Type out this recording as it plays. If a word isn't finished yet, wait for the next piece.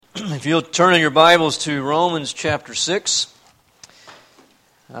If you'll turn in your Bibles to Romans chapter 6,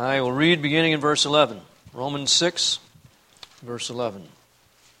 I will read beginning in verse 11. Romans 6, verse 11.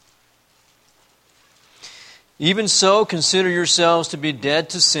 Even so, consider yourselves to be dead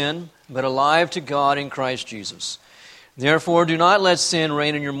to sin, but alive to God in Christ Jesus. Therefore, do not let sin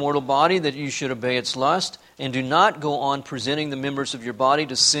reign in your mortal body, that you should obey its lust, and do not go on presenting the members of your body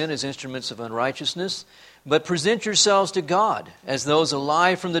to sin as instruments of unrighteousness, but present yourselves to God as those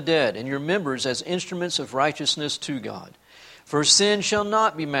alive from the dead, and your members as instruments of righteousness to God. For sin shall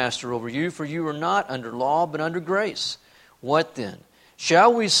not be master over you, for you are not under law, but under grace. What then?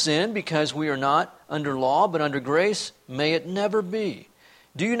 Shall we sin because we are not under law, but under grace? May it never be.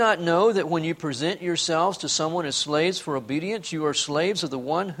 Do you not know that when you present yourselves to someone as slaves for obedience, you are slaves of the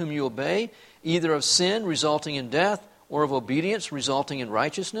one whom you obey, either of sin resulting in death, or of obedience resulting in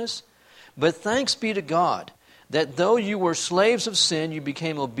righteousness? But thanks be to God, that though you were slaves of sin, you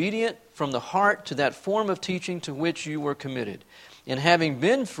became obedient from the heart to that form of teaching to which you were committed. And having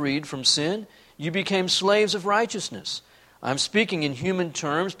been freed from sin, you became slaves of righteousness. I'm speaking in human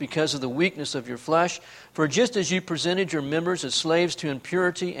terms because of the weakness of your flesh. For just as you presented your members as slaves to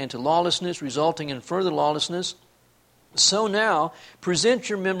impurity and to lawlessness, resulting in further lawlessness, so now present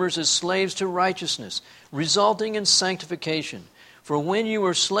your members as slaves to righteousness, resulting in sanctification. For when you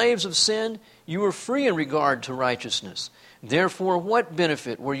were slaves of sin, you were free in regard to righteousness. Therefore, what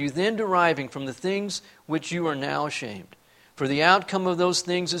benefit were you then deriving from the things which you are now ashamed? For the outcome of those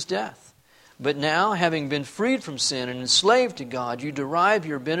things is death. But now, having been freed from sin and enslaved to God, you derive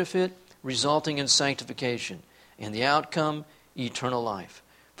your benefit, resulting in sanctification, and the outcome, eternal life.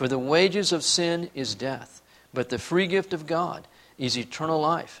 For the wages of sin is death, but the free gift of God is eternal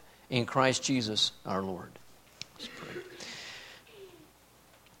life in Christ Jesus our Lord. Let's pray.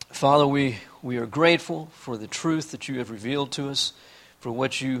 Father, we are grateful for the truth that you have revealed to us, for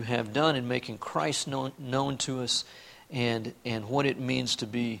what you have done in making Christ known to us, and what it means to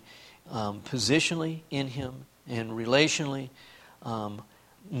be positionally in Him and relationally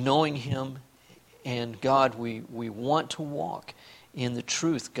knowing Him. And God, we want to walk in the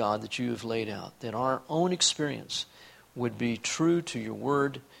truth, God, that you have laid out, that our own experience would be true to your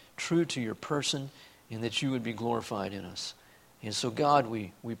word, true to your person, and that you would be glorified in us. And so, God,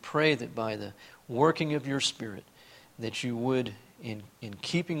 we pray that by the working of your Spirit, that you would, in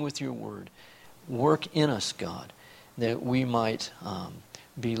keeping with your word, work in us, God, that we might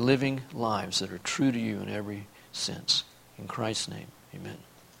be living lives that are true to you in every sense. In Christ's name, amen.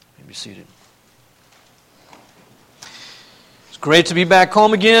 You may be seated. It's great to be back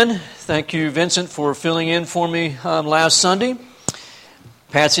home again. Thank you, Vincent, for filling in for me last Sunday.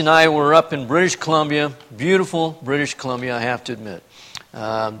 Patsy and I were up in British Columbia, beautiful British Columbia, I have to admit.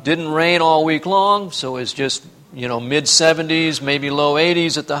 Didn't rain all week long, so it's just, mid-70s, maybe low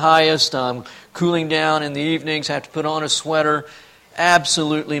 80s at the highest. Cooling down in the evenings, have to put on a sweater.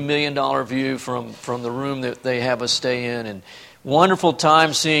 Absolutely $1 million view from the room that they have us stay in. And wonderful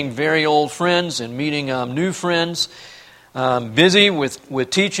time seeing very old friends and meeting new friends. Busy with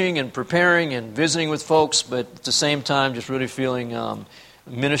teaching and preparing and visiting with folks, but at the same time just really feeling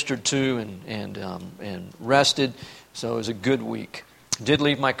ministered to and rested. So it was a good week. Did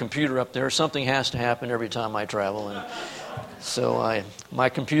leave my computer up there. Something has to happen every time I travel, and so my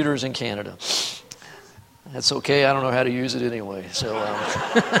computer's in Canada. That's okay. I don't know how to use it anyway. So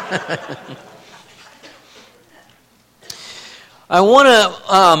I want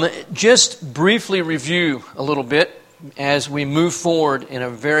to just briefly review a little bit as we move forward in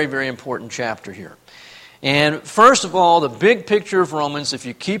a very, very important chapter here. And first of all, the big picture of Romans, if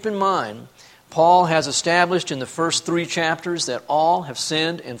you keep in mind, Paul has established in the first 3 chapters that all have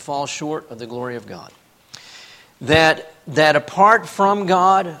sinned and fall short of the glory of God. That apart from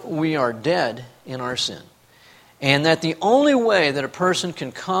God, we are dead in our sin. And that the only way that a person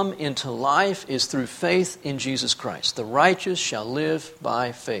can come into life is through faith in Jesus Christ. The righteous shall live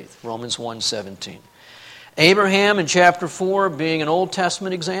by faith. Romans 1:17. Abraham in chapter 4 being an Old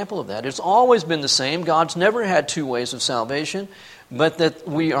Testament example of that. It's always been the same. God's never had 2 ways of salvation, but that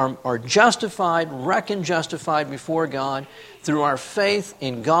we are justified, reckoned justified before God through our faith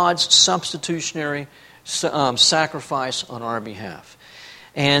in God's substitutionary sacrifice on our behalf.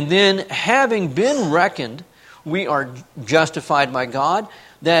 And then having been reckoned, we are justified by God,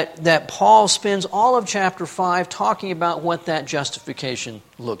 that Paul spends all of chapter 5 talking about what that justification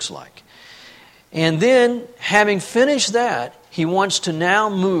looks like. And then, having finished that, he wants to now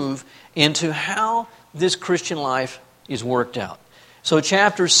move into how this Christian life is worked out. So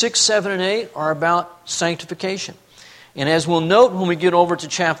chapters 6, 7, and 8 are about sanctification. And as we'll note when we get over to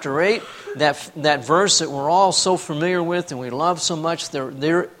chapter 8, that verse that we're all so familiar with and we love so much,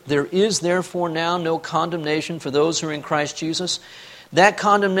 there is therefore now no condemnation for those who are in Christ Jesus. That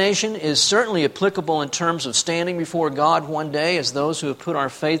condemnation is certainly applicable in terms of standing before God one day as those who have put our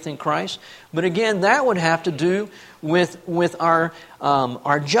faith in Christ. But again, that would have to do with our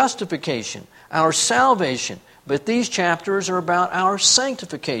justification, our salvation. But these chapters are about our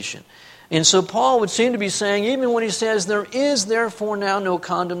sanctification. And so Paul would seem to be saying, even when he says there is therefore now no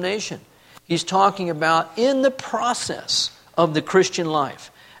condemnation, he's talking about in the process of the Christian life.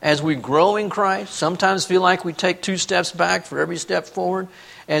 As we grow in Christ, sometimes feel like we take 2 steps back for every step forward.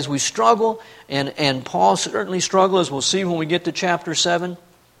 As we struggle, and Paul certainly struggled, as we'll see when we get to chapter 7,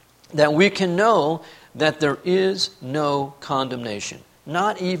 that we can know that there is no condemnation,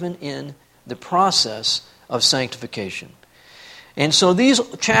 not even in the process of sanctification. And so these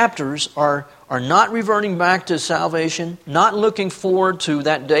chapters are not reverting back to salvation, not looking forward to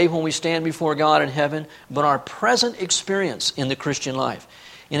that day when we stand before God in heaven, but our present experience in the Christian life.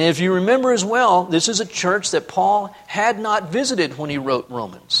 And if you remember as well, this is a church that Paul had not visited when he wrote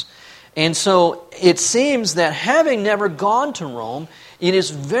Romans. And so it seems that having never gone to Rome, it is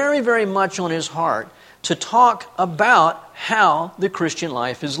very, very much on his heart to talk about how the Christian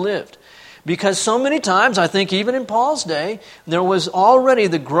life is lived. Because so many times, I think even in Paul's day, there was already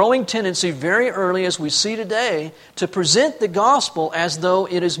the growing tendency very early, as we see today, to present the gospel as though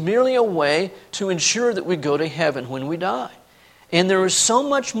it is merely a way to ensure that we go to heaven when we die. And there is so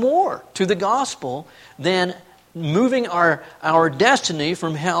much more to the gospel than moving our destiny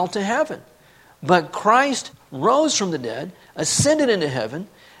from hell to heaven. But Christ rose from the dead, ascended into heaven,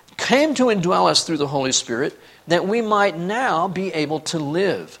 came to indwell us through the Holy Spirit, that we might now be able to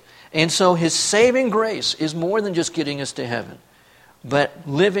live. And so His saving grace is more than just getting us to heaven, but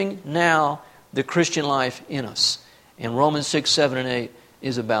living now the Christian life in us. And Romans 6, 7, and 8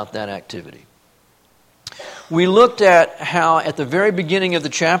 is about that activity. We looked at how at the very beginning of the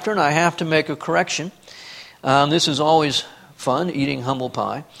chapter, and I have to make a correction. This is always fun, eating humble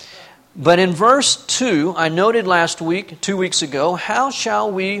pie. But in verse 2, I noted 2 weeks ago, how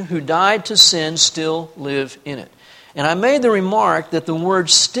shall we who died to sin still live in it? And I made the remark that the word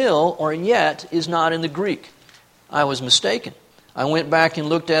still or yet is not in the Greek. I was mistaken. I went back and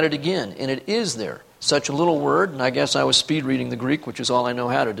looked at it again, and it is there. Such a little word, and I guess I was speed reading the Greek, which is all I know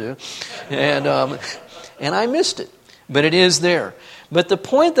how to do. And I missed it, but it is there. But the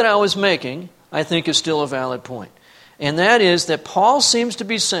point that I was making, I think, is still a valid point. And that is that Paul seems to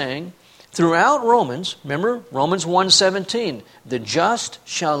be saying throughout Romans, remember Romans 1:17, the just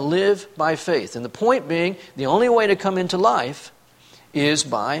shall live by faith. And the point being, the only way to come into life is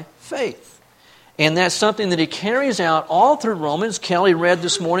by faith. And that's something that he carries out all through Romans. Kelly read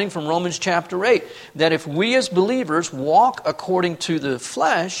this morning from Romans chapter 8, that if we as believers walk according to the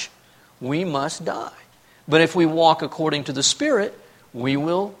flesh, we must die. But if we walk according to the Spirit, we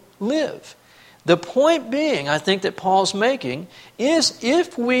will live. The point being, I think that Paul's making, is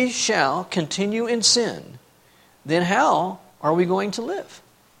if we shall continue in sin, then how are we going to live?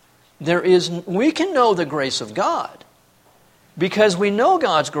 We can know the grace of God. Because we know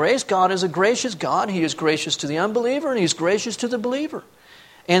God's grace. God is a gracious God. He is gracious to the unbeliever and He's gracious to the believer.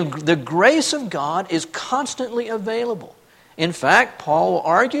 And the grace of God is constantly available. In fact, Paul will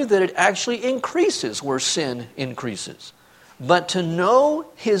argue that it actually increases where sin increases. But to know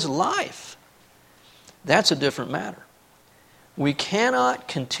His life, that's a different matter. We cannot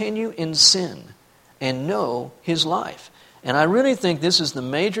continue in sin and know His life. And I really think this is the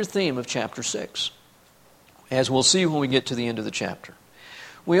major theme of chapter 6, as we'll see when we get to the end of the chapter.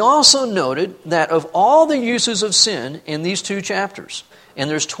 We also noted that of all the uses of sin in these 2 chapters, and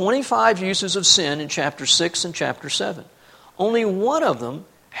there's 25 uses of sin in chapter 6 and chapter 7, only one of them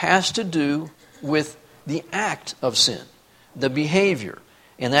has to do with the act of sin, the behavior.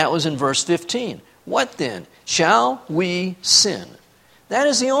 And that was in verse 15. What then? Shall we sin? That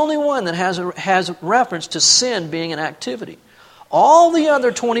is the only one that has reference to sin being an activity. All the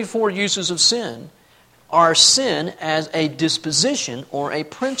other 24 uses of sin are sin as a disposition or a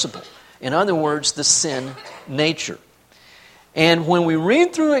principle. In other words, the sin nature. And when we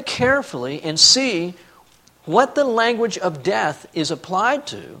read through it carefully and see what the language of death is applied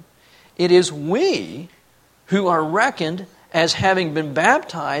to, it is we who are reckoned as having been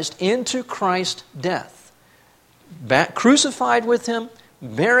baptized into Christ's death, crucified with Him,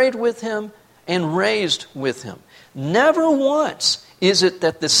 buried with Him, and raised with Him. Never once is it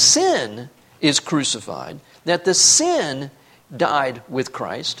that the sin is crucified, that the sin died with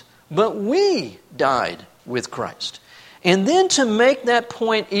Christ, but we died with Christ. And then to make that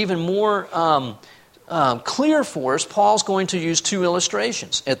point even more clear for us, Paul's going to use two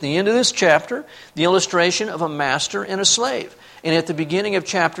illustrations. At the end of this chapter, the illustration of a master and a slave. And at the beginning of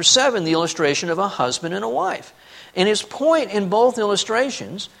chapter 7, the illustration of a husband and a wife. And his point in both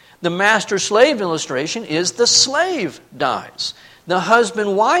illustrations, the master-slave illustration, is the slave dies. The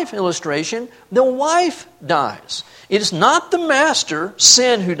husband-wife illustration, the wife dies. It is not the master,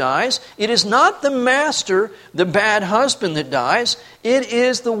 sin, who dies. It is not the master, the bad husband, that dies. It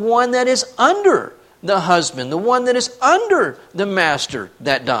is the one that is under the husband, the one that is under the master,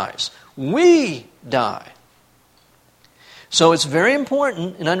 that dies. We die. So it's very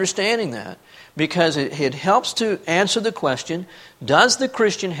important in understanding that, because it helps to answer the question, does the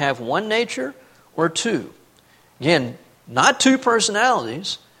Christian have one nature or two? Again, not two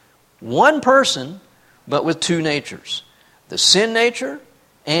personalities, one person, but with two natures. The sin nature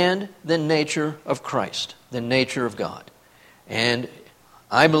and the nature of Christ, the nature of God. And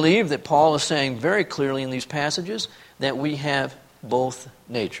I believe that Paul is saying very clearly in these passages that we have both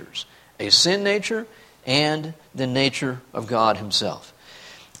natures, a sin nature and the nature of God Himself.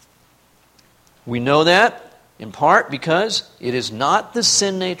 We know that in part because it is not the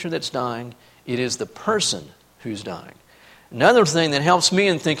sin nature that's dying, it is the person who's dying. Another thing that helps me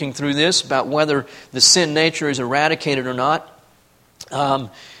in thinking through this about whether the sin nature is eradicated or not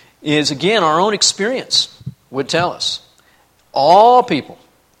is, again, our own experience would tell us. All people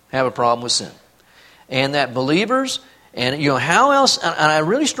have a problem with sin. And that believers, and how else, and I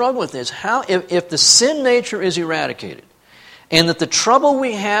really struggle with this, how if the sin nature is eradicated, and that the trouble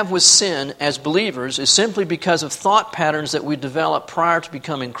we have with sin as believers is simply because of thought patterns that we develop prior to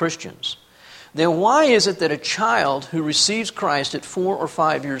becoming Christians, then why is it that a child who receives Christ at 4 or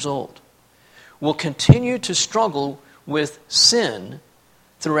 5 years old will continue to struggle with sin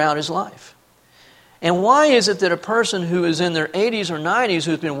throughout his life? And why is it that a person who is in their 80s or 90s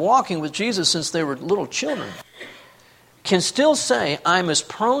who's been walking with Jesus since they were little children can still say, I'm as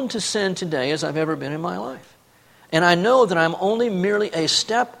prone to sin today as I've ever been in my life? And I know that I'm only merely a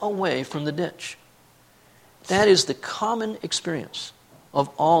step away from the ditch. That is the common experience of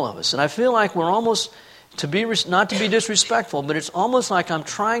all of us. And I feel like we're almost, not to be disrespectful, but it's almost like I'm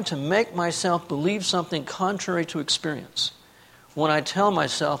trying to make myself believe something contrary to experience when I tell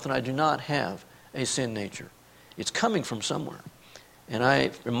myself that I do not have a sin nature. It's coming from somewhere.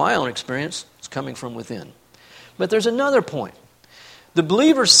 And in my own experience, it's coming from within. But there's another point. The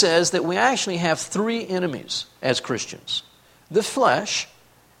believer says that we actually have three enemies as Christians. The flesh,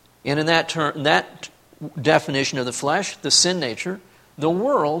 and in that definition of the flesh, the sin nature, the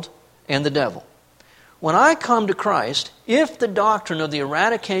world, and the devil. When I come to Christ, if the doctrine of the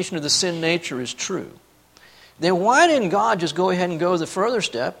eradication of the sin nature is true, then why didn't God just go ahead and go the further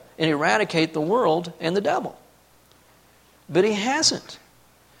step and eradicate the world and the devil? But He hasn't.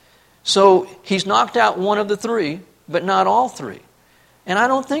 So He's knocked out one of the three, but not all three. And I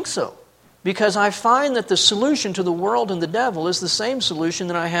don't think so, because I find that the solution to the world and the devil is the same solution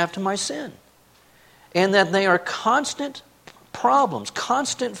that I have to my sin. And that they are constant problems,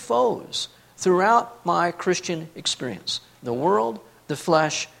 constant foes throughout my Christian experience. The world, the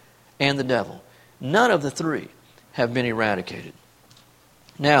flesh, and the devil. None of the three have been eradicated.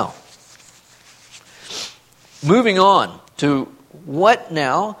 Now, moving on to what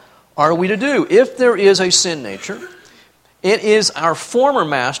now are we to do? If there is a sin nature, it is our former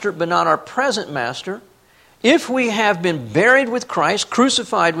master, but not our present master. If we have been buried with Christ,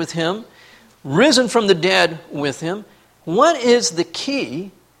 crucified with Him, risen from the dead with Him, what is the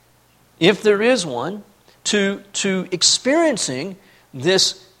key, if there is one, to experiencing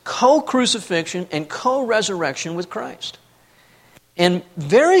this co-crucifixion and co-resurrection with Christ? And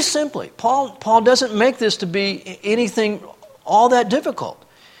very simply, Paul doesn't make this to be anything all that difficult.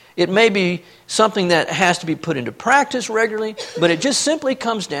 It may be something that has to be put into practice regularly, but it just simply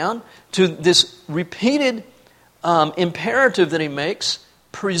comes down to this repeated imperative that he makes: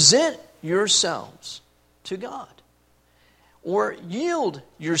 present yourselves to God, or yield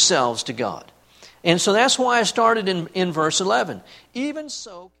yourselves to God. And so that's why I started in verse 11. Even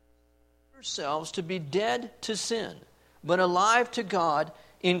so, yourselves to be dead to sin, but alive to God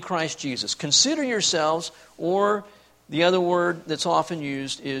in Christ Jesus. Consider yourselves, or the other word that's often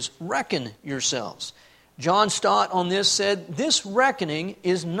used is reckon yourselves. John Stott on this said, this reckoning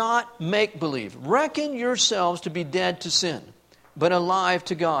is not make-believe. Reckon yourselves to be dead to sin, but alive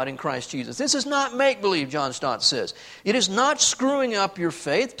to God in Christ Jesus. This is not make-believe, John Stott says. It is not screwing up your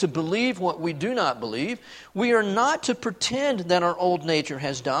faith to believe what we do not believe. We are not to pretend that our old nature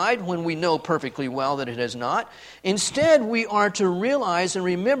has died when we know perfectly well that it has not. Instead, we are to realize and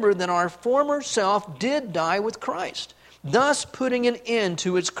remember that our former self did die with Christ, thus putting an end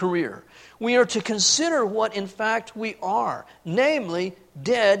to its career. We are to consider what in fact we are, namely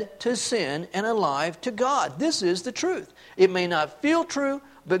dead to sin and alive to God. This is the truth. It may not feel true,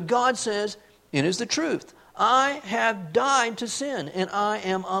 but God says it is the truth. I have died to sin and I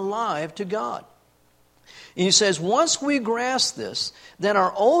am alive to God. And he says, once we grasp this, that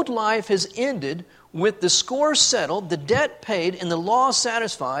our old life has ended with the score settled, the debt paid, and the law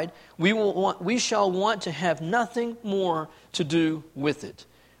satisfied, we shall want to have nothing more to do with it.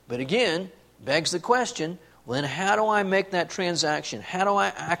 But again, begs the question, well, then how do I make that transaction? How do I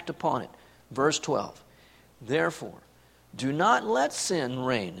act upon it? Verse 12, therefore, do not let sin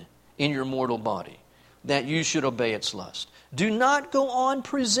reign in your mortal body, that you should obey its lust. Do not go on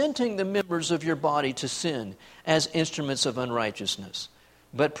presenting the members of your body to sin as instruments of unrighteousness,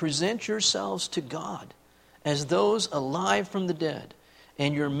 but present yourselves to God as those alive from the dead,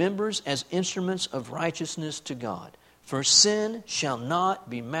 and your members as instruments of righteousness to God. For sin shall not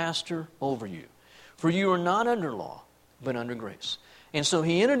be master over you. For you are not under law, but under grace. And so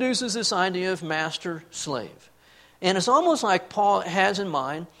he introduces this idea of master-slave. And it's almost like Paul has in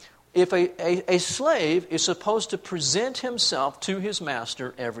mind, if a slave is supposed to present himself to his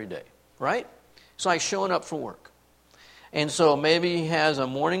master every day, right? It's like showing up for work. And so maybe he has a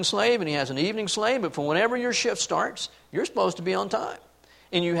morning slave and he has an evening slave, but for whenever your shift starts, you're supposed to be on time.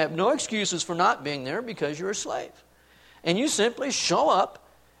 And you have no excuses for not being there because you're a slave. And you simply show up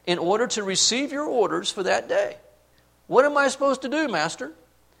in order to receive your orders for that day. What am I supposed to do, Master?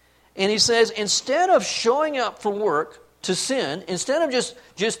 And he says, instead of showing up for work to sin, instead of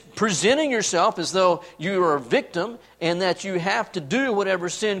just presenting yourself as though you are a victim and that you have to do whatever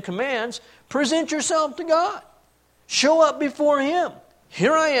sin commands, present yourself to God. Show up before Him.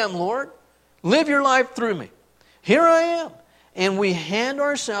 Here I am, Lord. Live your life through me. Here I am. And we hand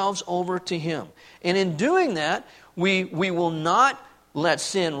ourselves over to Him. And in doing that, we will not let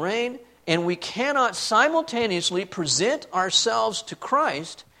sin reign, and we cannot simultaneously present ourselves to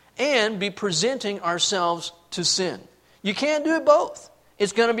Christ and be presenting ourselves to sin. You can't do it both.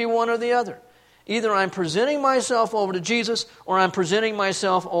 It's going to be one or the other. Either I'm presenting myself over to Jesus or I'm presenting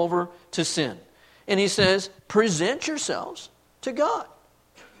myself over to sin. And he says, present yourselves to God.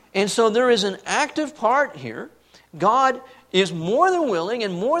 And so there is an active part here. God is more than willing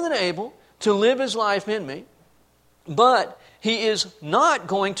and more than able to live His life in me, but He is not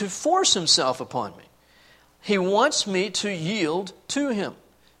going to force Himself upon me. He wants me to yield to Him,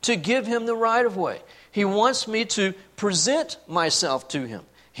 to give Him the right of way. He wants me to present myself to Him.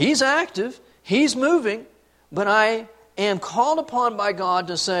 He's active, He's moving, but I am called upon by God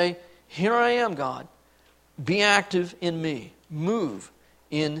to say, here I am, God. Be active in me. Move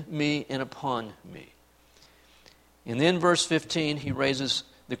in me and upon me. And then verse 15, he raises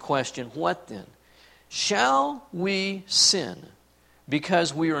the question, what then? Shall we sin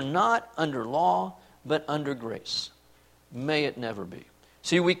because we are not under law, but under grace? May it never be.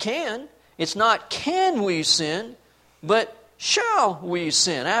 See, we can. It's not can we sin, but shall we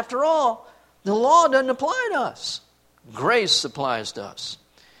sin? After all, the law doesn't apply to us. Grace applies to us.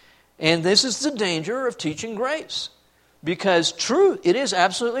 And this is the danger of teaching grace. Because true, it is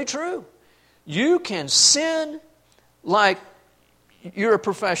absolutely true. You can sin like you're a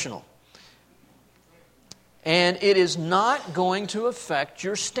professional. And it is not going to affect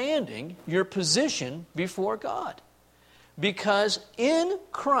your standing, your position before God. Because in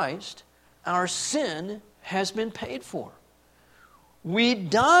Christ, our sin has been paid for. We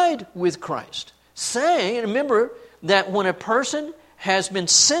died with Christ. Saying, and remember that when a person has been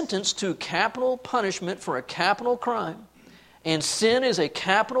sentenced to capital punishment for a capital crime, and sin is a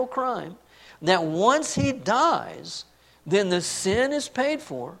capital crime, that once he dies, then the sin is paid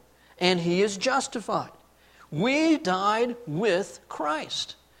for and he is justified. We died with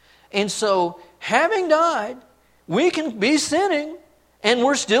Christ. And so, having died, we can be sinning and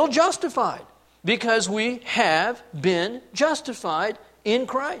we're still justified because we have been justified in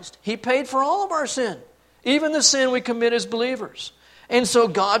Christ. He paid for all of our sin, even the sin we commit as believers. And so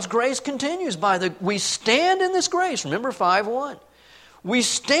God's grace continues we stand in this grace. Remember 5:1. We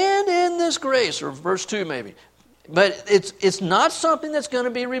stand in this grace, or verse 2 maybe. But it's not something that's going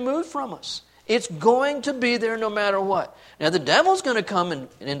to be removed from us. It's going to be there no matter what. Now the devil's going to come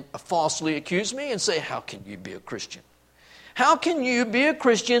and falsely accuse me and say, how can you be a Christian? How can you be a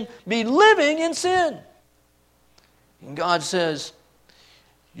Christian, be living in sin? And God says,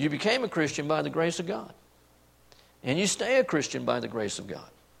 you became a Christian by the grace of God. And you stay a Christian by the grace of God.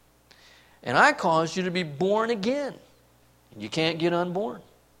 And I caused you to be born again. You can't get unborn.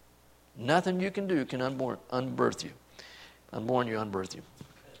 Nothing you can do can unbirth you. Unborn you, unbirth you.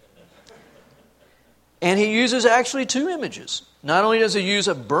 And he uses actually two images. Not only does he use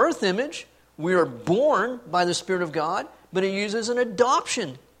a birth image, we are born by the Spirit of God, but he uses an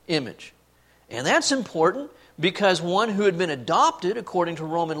adoption image. And that's important because one who had been adopted, according to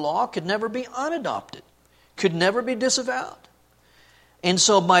Roman law, could never be unadopted, could never be disavowed. And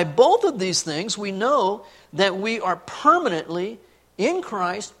so by both of these things, we know that we are permanently in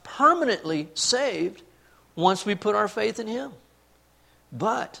Christ, permanently saved once we put our faith in Him.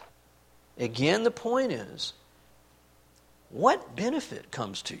 But, again, the point is, what benefit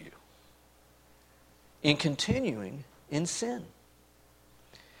comes to you in continuing in sin?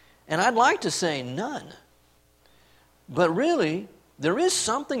 And I'd like to say none. But really, there is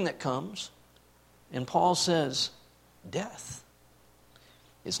something that comes, and Paul says, death.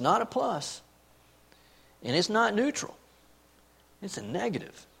 It's not a plus, and it's not neutral. It's a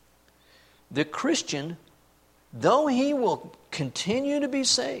negative. The Christian, though he will continue to be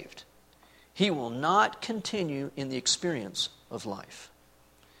saved, he will not continue in the experience of life.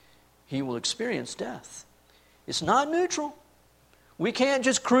 He will experience death. It's not neutral. We can't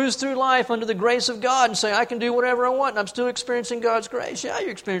just cruise through life under the grace of God and say, I can do whatever I want and I'm still experiencing God's grace. Yeah,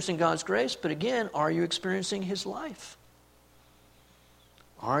 you're experiencing God's grace, but again, are you experiencing His life?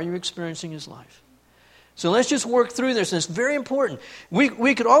 Are you experiencing His life? So let's just work through this. And it's very important.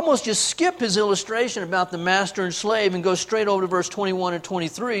 We could almost just skip his illustration about the master and slave and go straight over to verse 21 and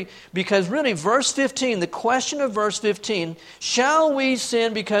 23, because really verse 15, the question of verse 15, shall we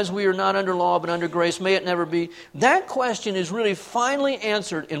sin because we are not under law but under grace? May it never be. That question is really finally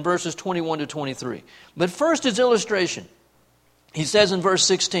answered in verses 21 to 23. But first his illustration. He says in verse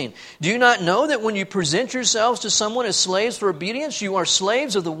 16, do you not know that when you present yourselves to someone as slaves for obedience, you are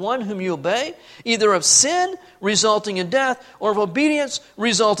slaves of the one whom you obey, either of sin resulting in death or of obedience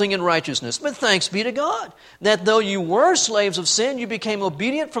resulting in righteousness? But thanks be to God, that though you were slaves of sin, you became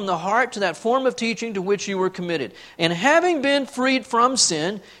obedient from the heart to that form of teaching to which you were committed. And having been freed from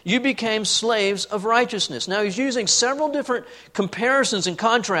sin, you became slaves of righteousness. Now he's using several different comparisons and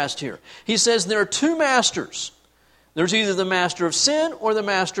contrast here. He says there are two masters. There's either the master of sin or the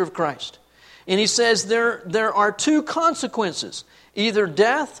master of Christ. And he says there are two consequences, either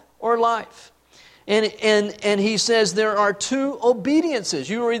death or life. And he says there are two obediences.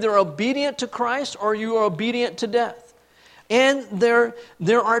 You are either obedient to Christ or you are obedient to death. And there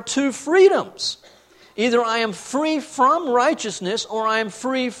are two freedoms. Either I am free from righteousness or I am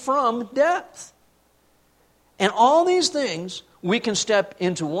free from death. And all these things, we can step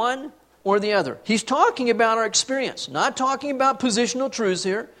into one or the other. He's talking about our experience, not talking about positional truths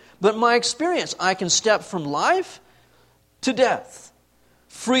here, but my experience. I can step from life to death.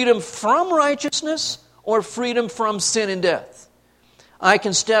 Freedom from righteousness or freedom from sin and death. I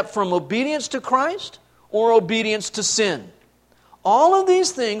can step from obedience to Christ or obedience to sin. All of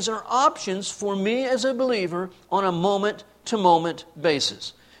these things are options for me as a believer on a moment-to-moment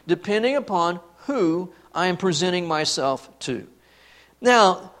basis, depending upon who I am presenting myself to.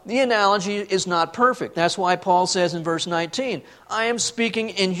 Now, the analogy is not perfect. That's why Paul says in verse 19, I am speaking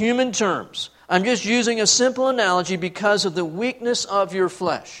in human terms. I'm just using a simple analogy because of the weakness of your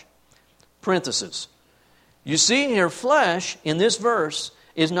flesh. Parenthesis. You see here, flesh in this verse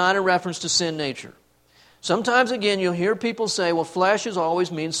is not a reference to sin nature. Sometimes, again, you'll hear people say, well, flesh is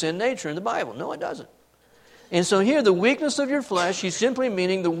always means sin nature in the Bible. No, it doesn't. And so here, the weakness of your flesh, he's simply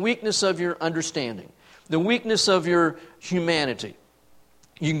meaning the weakness of your understanding, the weakness of your humanity.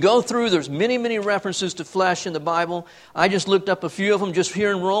 You can go through, there's many, many references to flesh in the Bible. I just looked up a few of them just here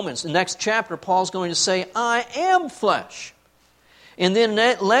in Romans. The next chapter, Paul's going to say, I am flesh. And then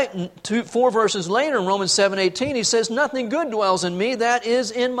 4 verses later in Romans 7:18, he says, nothing good dwells in me, that is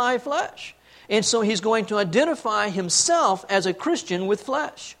in my flesh. And so he's going to identify himself as a Christian with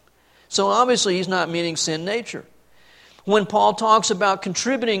flesh. So obviously he's not meaning sin nature. When Paul talks about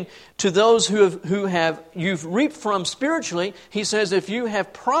contributing to those who you've reaped from spiritually, he says if you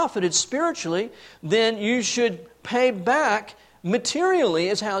have profited spiritually, then you should pay back materially,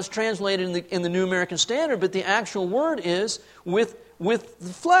 is how it's translated in the New American Standard, but the actual word is with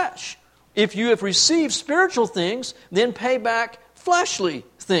the flesh. If you have received spiritual things, then pay back fleshly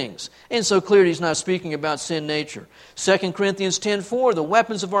things. And so clearly he's not speaking about sin nature. 2 Corinthians 10:4, the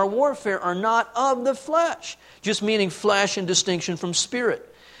weapons of our warfare are not of the flesh, just meaning flesh in distinction from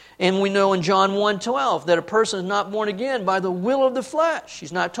spirit. And we know in John 1:12 that a person is not born again by the will of the flesh.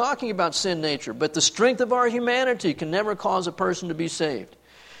 He's not talking about sin nature, but the strength of our humanity can never cause a person to be saved.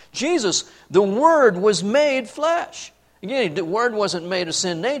 Jesus, the Word was made flesh. Again, the Word wasn't made of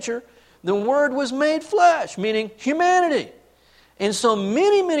sin nature. The Word was made flesh, meaning humanity. And so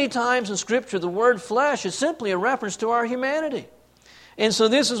many, many times in Scripture, the word flesh is simply a reference to our humanity. And so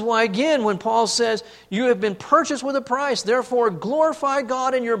this is why, again, when Paul says, you have been purchased with a price, therefore glorify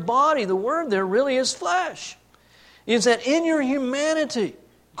God in your body, the word there really is flesh. Is that in your humanity,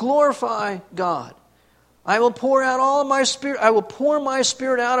 glorify God. I will pour out all my spirit, I will pour my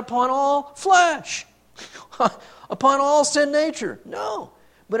spirit out upon all flesh. Upon all sin nature. No,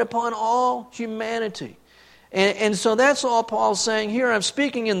 but upon all humanity. And so that's all Paul's saying here. I'm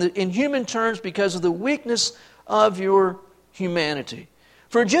speaking in human terms because of the weakness of your humanity.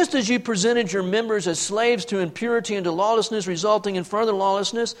 For just as you presented your members as slaves to impurity and to lawlessness, resulting in further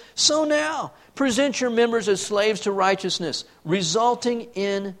lawlessness, so now present your members as slaves to righteousness, resulting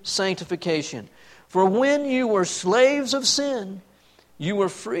in sanctification. For when you were slaves of sin, you were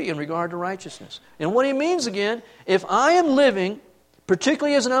free in regard to righteousness. And what he means again, if I am living,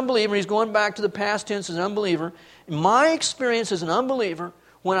 particularly as an unbeliever, he's going back to the past tense as an unbeliever, my experience as an unbeliever,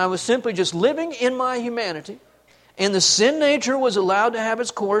 when I was simply just living in my humanity, and the sin nature was allowed to have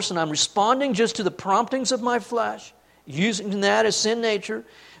its course, and I'm responding just to the promptings of my flesh, using that as sin nature,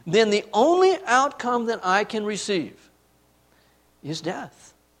 then the only outcome that I can receive is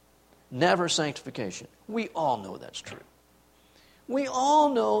death. Never sanctification. We all know that's true. We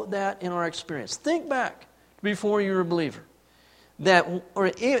all know that in our experience. Think back before you were a believer.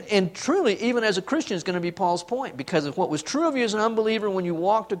 And truly, even as a Christian, is going to be Paul's point. Because of what was true of you as an unbeliever when you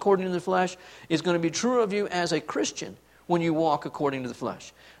walked according to the flesh is going to be true of you as a Christian when you walk according to the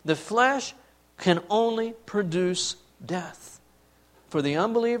flesh. The flesh can only produce death for the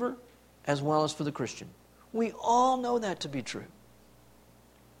unbeliever as well as for the Christian. We all know that to be true.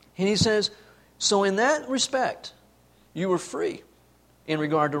 And he says, so in that respect, you were free in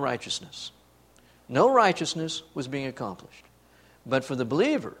regard to righteousness. No righteousness was being accomplished. But for the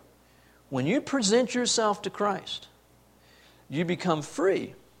believer, when you present yourself to Christ, you become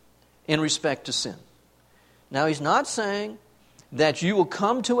free in respect to sin. Now, he's not saying that you will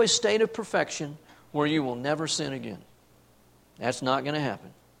come to a state of perfection where you will never sin again. That's not going to happen.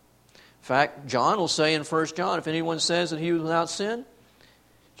 In fact, John will say in 1 John, if anyone says that he was without sin,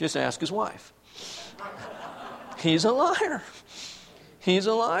 just ask his wife. He's a liar. He's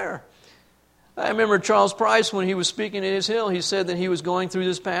a liar. I remember Charles Price, when he was speaking at his hill, he said that he was going through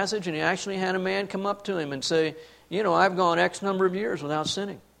this passage and he actually had a man come up to him and say, you know, I've gone X number of years without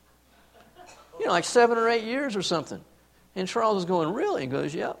sinning. You know, like 7 or 8 years or something. And Charles is going, really? He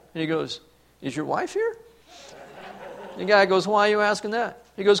goes, yep. And he goes, is your wife here? The guy goes, why are you asking that?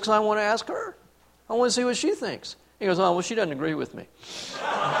 He goes, because I want to ask her. I want to see what she thinks. He goes, oh, well, she doesn't agree with me.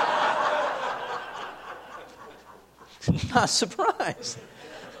 Not surprised.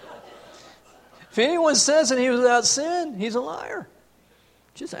 If anyone says that he was without sin, he's a liar.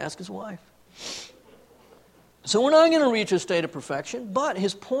 Just ask his wife. So we're not going to reach a state of perfection, but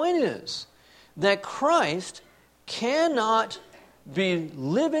his point is that Christ cannot be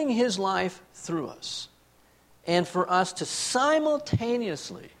living his life through us and for us to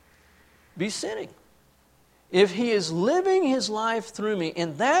simultaneously be sinning. If he is living his life through me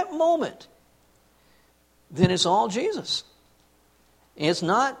in that moment, then it's all Jesus. It's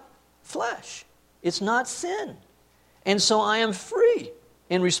not flesh. It's not sin. And so I am free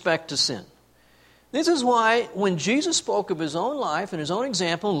in respect to sin. This is why when Jesus spoke of his own life and his own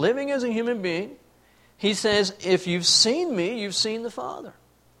example, living as a human being, he says, if you've seen me, you've seen the Father.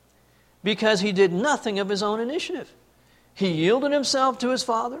 Because he did nothing of his own initiative. He yielded himself to his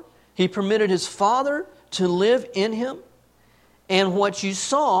Father. He permitted his Father to live in him. And what you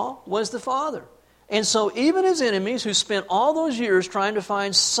saw was the Father. And so even his enemies who spent all those years trying to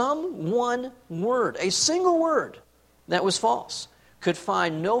find some one word, a single word that was false, could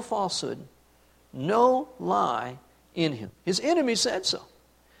find no falsehood, no lie in him. His enemies said so.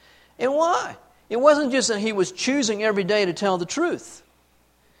 And why? It wasn't just that he was choosing every day to tell the truth,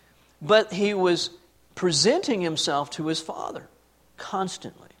 but he was presenting himself to his Father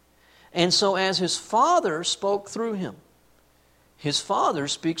constantly. And so as his Father spoke through him, his Father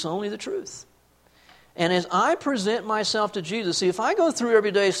speaks only the truth. And as I present myself to Jesus, see, if I go through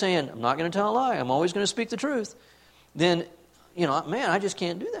every day saying, I'm not going to tell a lie, I'm always going to speak the truth, then, I just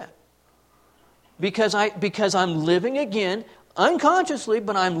can't do that. Because I'm living again, unconsciously,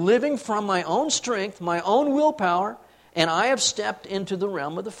 but I'm living from my own strength, my own willpower, and I have stepped into the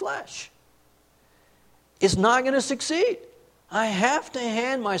realm of the flesh. It's not going to succeed. I have to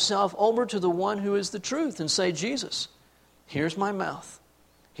hand myself over to the one who is the truth and say, Jesus, here's my mouth,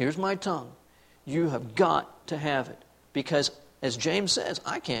 here's my tongue. You have got to have it. Because, as James says,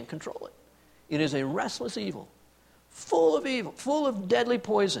 I can't control it. It is a restless evil, full of deadly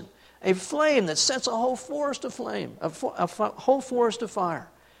poison, a flame that sets a whole forest aflame, a whole forest afire.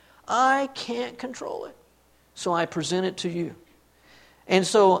 I can't control it. So I present it to you. And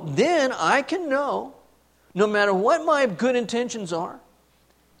so then I can know, no matter what my good intentions are,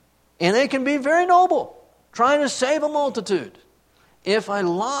 and they can be very noble, trying to save a multitude, if a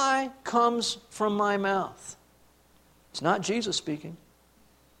lie comes from my mouth, it's not Jesus speaking,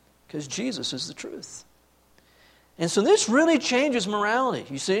 because Jesus is the truth. And so this really changes morality,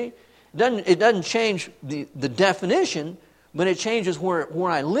 you see. It doesn't change the definition, but it changes where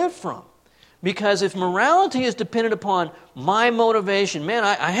I live from. Because if morality is dependent upon my motivation, man,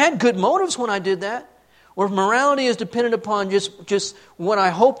 I had good motives when I did that. Or if morality is dependent upon just what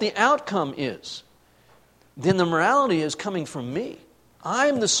I hope the outcome is, then the morality is coming from me.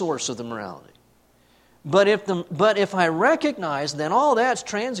 I'm the source of the morality. But if I recognize that all that's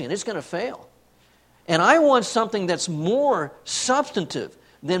transient, it's going to fail. And I want something that's more substantive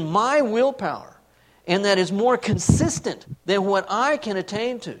than my willpower, and that is more consistent than what I can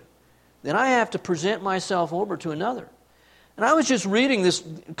attain to, then I have to present myself over to another. And I was just reading this,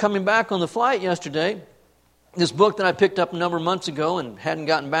 coming back on the flight yesterday, this book that I picked up a number of months ago and hadn't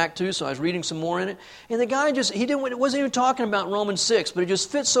gotten back to, so I was reading some more in it. And the guy wasn't even talking about Romans 6, but it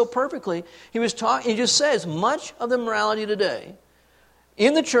just fits so perfectly. He just says much of the morality today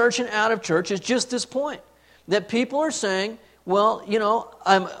in the church and out of church is just this point, that people are saying, well, you know,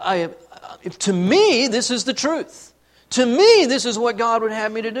 to me, this is the truth. To me, this is what God would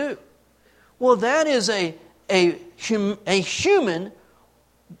have me to do. Well, that is a human,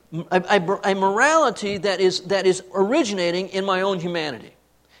 a morality that is originating in my own humanity.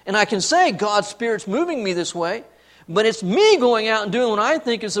 And I can say God's Spirit's moving me this way, but it's me going out and doing what I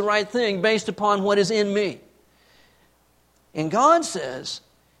think is the right thing based upon what is in me. And God says,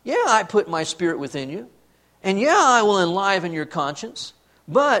 yeah, I put my Spirit within you, and yeah, I will enliven your conscience,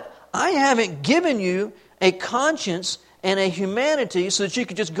 but I haven't given you a conscience and a humanity so that you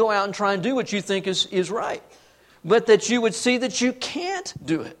could just go out and try and do what you think is right. But that you would see that you can't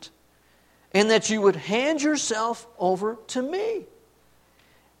do it. And that you would hand yourself over to me.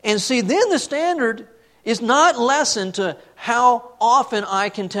 And see, then the standard is not lessened to how often I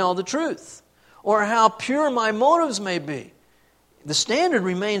can tell the truth, or how pure my motives may be. The standard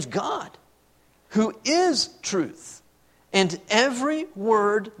remains God, who is truth. And every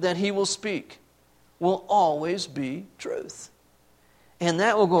word that He will speak will always be truth. And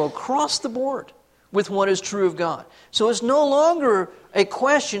that will go across the board with what is true of God. So it's no longer a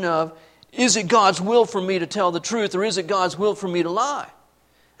question of, is it God's will for me to tell the truth, or is it God's will for me to lie?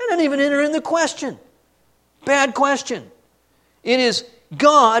 I don't even enter in the question. Bad question. It is,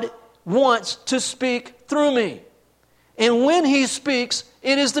 God wants to speak through me. And when He speaks,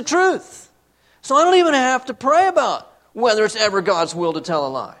 it is the truth. So I don't even have to pray about whether it's ever God's will to tell a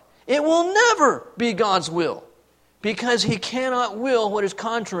lie. It will never be God's will, because He cannot will what is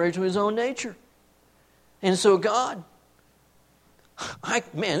contrary to His own nature. And so God,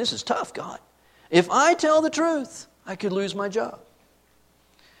 man, this is tough, God. If I tell the truth, I could lose my job.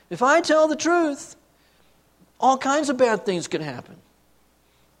 If I tell the truth, all kinds of bad things could happen.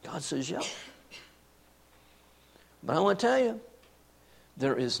 God says, yeah. But I want to tell you,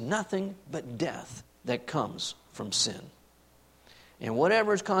 there is nothing but death that comes from sin. And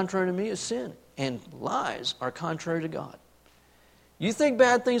whatever is contrary to me is sin. And lies are contrary to God. You think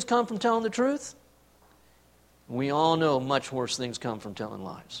bad things come from telling the truth? We all know much worse things come from telling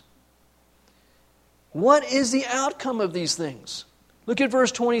lies. What is the outcome of these things? Look at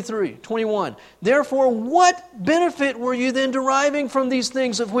verse 21. Therefore, what benefit were you then deriving from these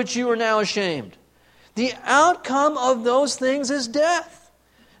things of which you are now ashamed? The outcome of those things is death.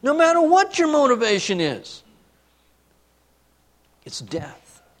 No matter what your motivation is. It's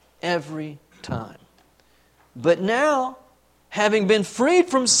death every time. But now, having been freed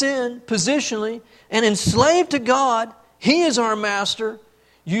from sin positionally and enslaved to God, He is our master.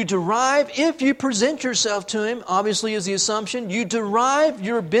 You derive, if you present yourself to Him, obviously is the assumption, you derive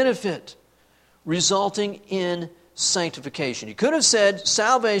your benefit resulting in sanctification. He could have said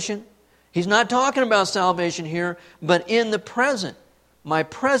salvation. He's not talking about salvation here, but in the present, my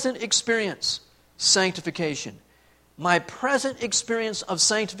present experience, sanctification. My present experience of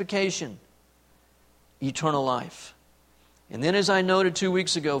sanctification, eternal life. And then as I noted 2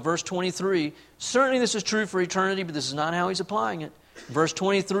 weeks ago, verse 23, certainly this is true for eternity, but this is not how he's applying it. Verse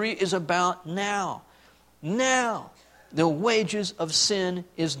 23 is about now. Now, the wages of sin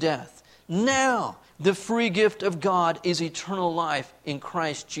is death. Now, the free gift of God is eternal life in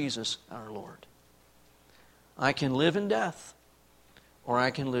Christ Jesus our Lord. I can live in death, or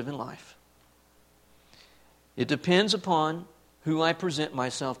I can live in life. It depends upon who I present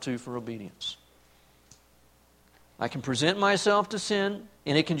myself to for obedience. I can present myself to sin,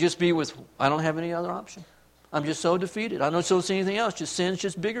 and it can just be with, I don't have any other option. I'm just so defeated. I don't see anything else. Just sin's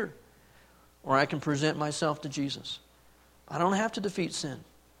just bigger. Or I can present myself to Jesus. I don't have to defeat sin.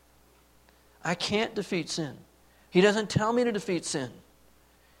 I can't defeat sin. He doesn't tell me to defeat sin.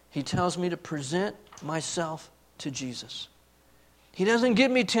 He tells me to present myself to Jesus. He doesn't give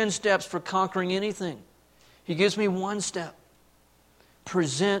me 10 steps for conquering anything. He gives me one step.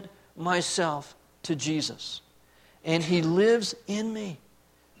 Present myself to Jesus. And He lives in me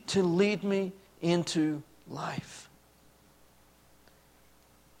to lead me into life.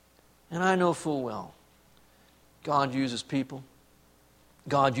 And I know full well God uses people.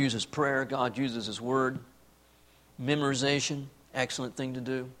 God uses prayer. God uses His Word. Memorization, excellent thing to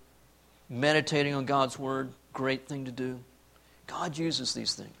do. Meditating on God's Word, great thing to do. God uses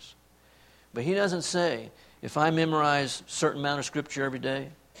these things. But He doesn't say, if I memorize a certain amount of Scripture every day,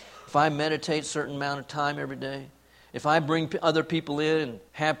 if I meditate a certain amount of time every day, if I bring other people in and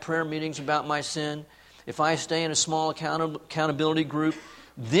have prayer meetings about my sin, if I stay in a small accountability group,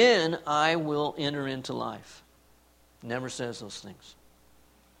 then I will enter into life. Never says those things.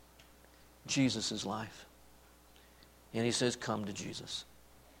 Jesus is life. And He says, come to Jesus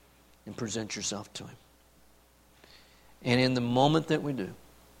and present yourself to Him. And in the moment that we do,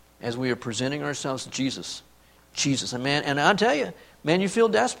 as we are presenting ourselves to Jesus, and I'll tell you, man, you feel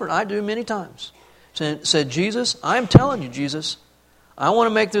desperate. I do many times. Said, Jesus, I'm telling you, Jesus, I want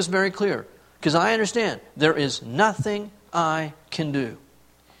to make this very clear, because I understand there is nothing I can do.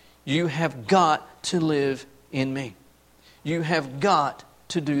 You have got to live in me. You have got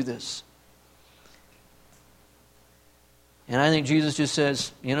to do this. And I think Jesus just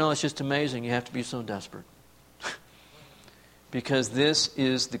says, it's just amazing you have to be so desperate. Because this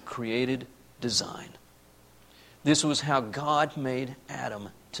is the created design. This was how God made Adam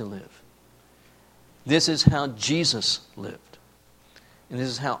to live. This is how Jesus lived. And this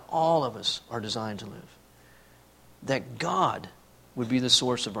is how all of us are designed to live. That God would be the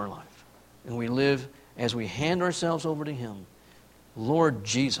source of our life. And we live as we hand ourselves over to Him. Lord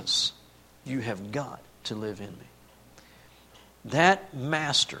Jesus, you have got to live in me. That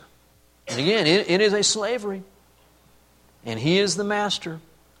master, and again, it is a slavery. And He is the master.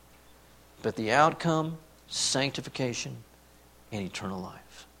 But the outcome, sanctification and eternal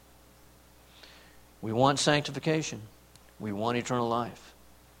life. We want sanctification. We want eternal life.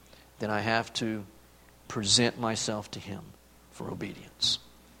 Then I have to present myself to Him for obedience.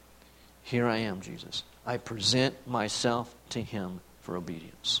 Here I am, Jesus. I present myself to Him for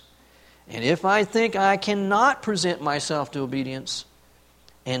obedience. And if I think I cannot present myself to obedience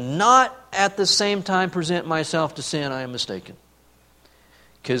and not at the same time present myself to sin, I am mistaken.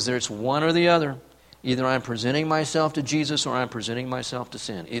 Because there's one or the other. Either I'm presenting myself to Jesus or I'm presenting myself to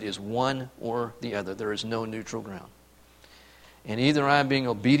sin. It is one or the other. There is no neutral ground. And either I'm being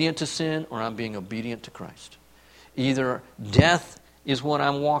obedient to sin or I'm being obedient to Christ. Either death is what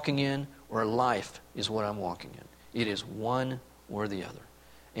I'm walking in or life is what I'm walking in. It is one or the other.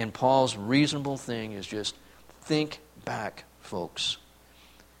 And Paul's reasonable thing is just think back, folks.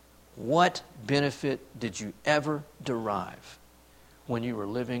 What benefit did you ever derive when you were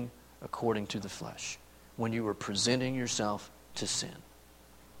living according to the flesh? When you were presenting yourself to sin?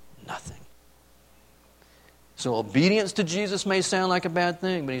 Nothing. So obedience to Jesus may sound like a bad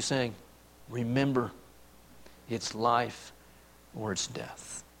thing, but He's saying, remember, it's life or it's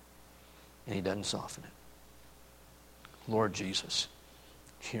death. And He doesn't soften it. Lord Jesus,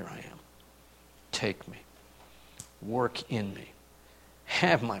 here I am. Take me. Work in me.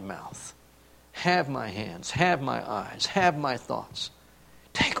 Have my mouth. Have my hands. Have my eyes. Have my thoughts.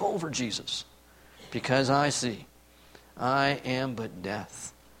 Take over, Jesus. Because I see I am but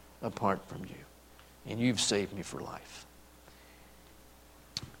death apart from you. And you've saved me for life.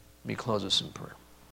 Let me close us in prayer.